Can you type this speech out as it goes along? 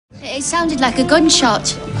It sounded like a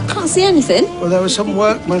gunshot. I can't see anything. Well, there were some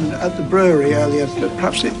workmen at the brewery earlier.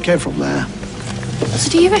 Perhaps it came from there.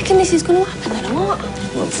 So do you reckon this is going to happen then, or what?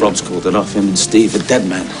 Well, Frob's called it off. Him and Steve are dead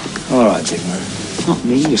men. All right, big man. Not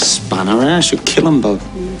me, you spanner. I should kill them both.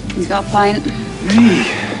 He's got a pint. Hey.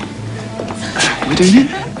 We're doing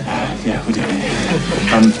it? Yeah, we're doing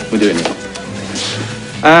it. We're doing it.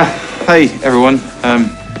 Hey, everyone.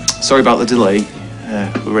 Sorry about the delay.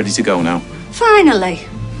 We're ready to go now. Finally.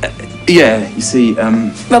 Yeah, you see,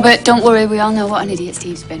 Robert, don't worry. We all know what an idiot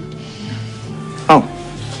Steve's been. Oh,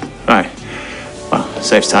 right. Well,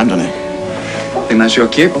 saves time, doesn't it? I think that's your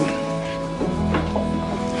cue. Girls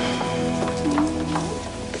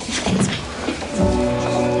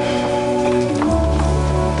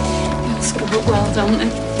grow up well, don't they?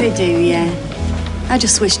 They do, yeah. I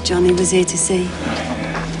just wish Johnny was here to see.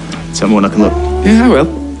 Tell me when I can look. Yeah, I will.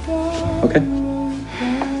 Okay.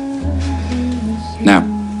 Now.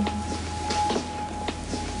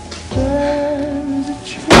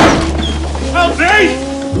 Help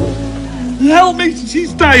me! Help me!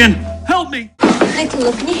 She's dying! Help me!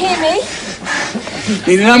 Nicola, can you hear me?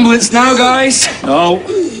 Need an ambulance now, guys. No.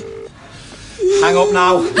 Hang up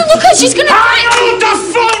now. Oh, look, she's going to... Hang up the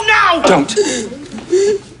phone now! Don't.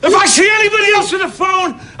 If I see anybody else with a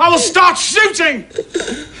phone, I will start shooting!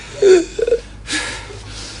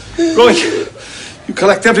 Roy, you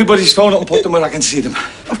collect everybody's phone and put them where I can see them.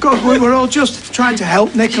 Of course, we were all just trying to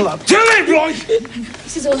help Nicola. Do it, Roy!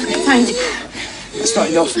 This is all I can find. It's not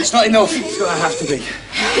enough. It's not enough. It's gonna have to be.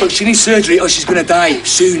 Look, she needs surgery or she's gonna die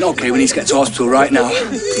soon. Okay, we need to get to hospital right now.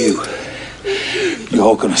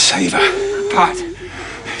 You're gonna save her. Pat,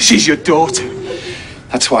 she's your daughter.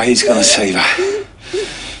 That's why he's gonna save her.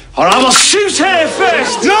 Or I will shoot her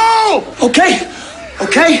first! No! Okay.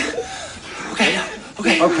 Okay. Okay.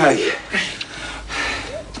 Okay. Okay.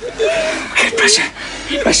 Okay, pressure.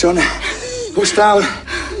 Pressure on her. Push down.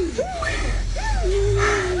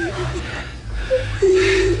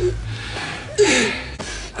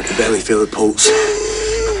 I can barely feel her pulse.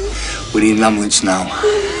 We need an ambulance now.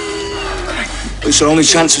 It's her only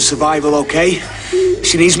chance of survival, okay?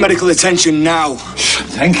 She needs medical attention now.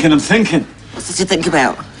 I'm thinking. What's there to think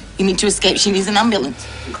about? You mean to escape, she needs an ambulance.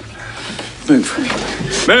 Move.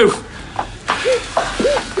 Move!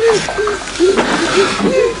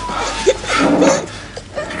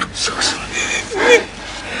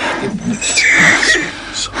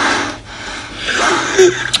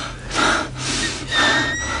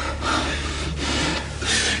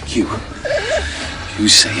 You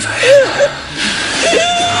save her.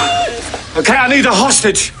 Okay, I need a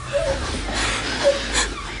hostage.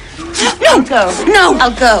 No, go. No,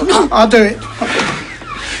 I'll go. I'll do it.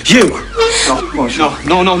 You. No.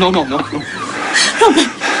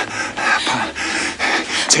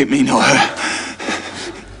 Take me, not her.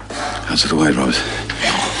 Out of the way, Robert.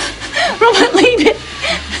 Robert, leave it.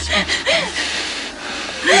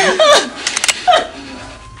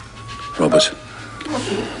 Robert,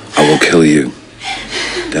 I will kill you.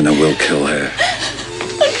 Then I will kill her.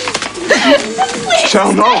 Please,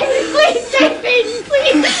 Shall not. Please, take me,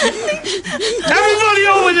 please. Everybody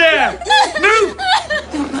over there! Move!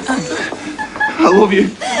 I love you.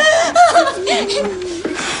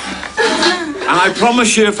 And I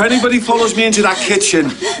promise you, if anybody follows me into that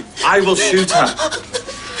kitchen, I will shoot her.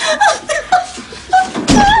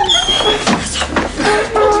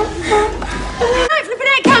 Right, flipping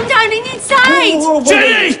it, calm down and inside.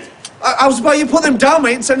 Jenny! I was about to put them down,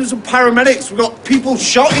 mate, and send them some paramedics. We've got people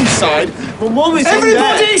shot inside. My mum is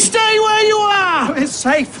Everybody stay where you are! It's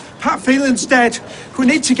safe. Pat Phelan's dead. We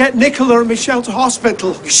need to get Nicola and Michelle to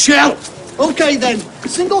hospital. Michelle! Okay, then.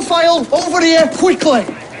 Single file, over here, quickly.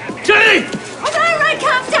 Jenny! Right,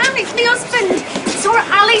 calm down, it's my husband. Saw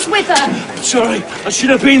Ali's with her. I'm sorry. I should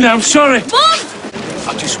have been there. I'm sorry. Mum!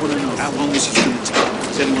 I just want to know how long this is going to take.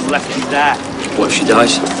 Has anyone left you there? What if she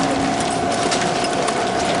dies?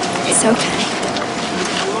 It's okay.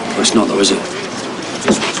 Well, it's not, though, is it?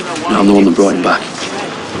 No, I'm the one that brought him back.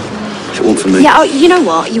 If it weren't for me... Yeah, oh, you know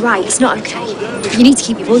what? You're right. It's not okay. You need to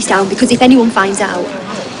keep your voice down because if anyone finds out...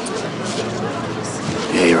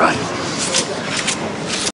 Yeah, you're right.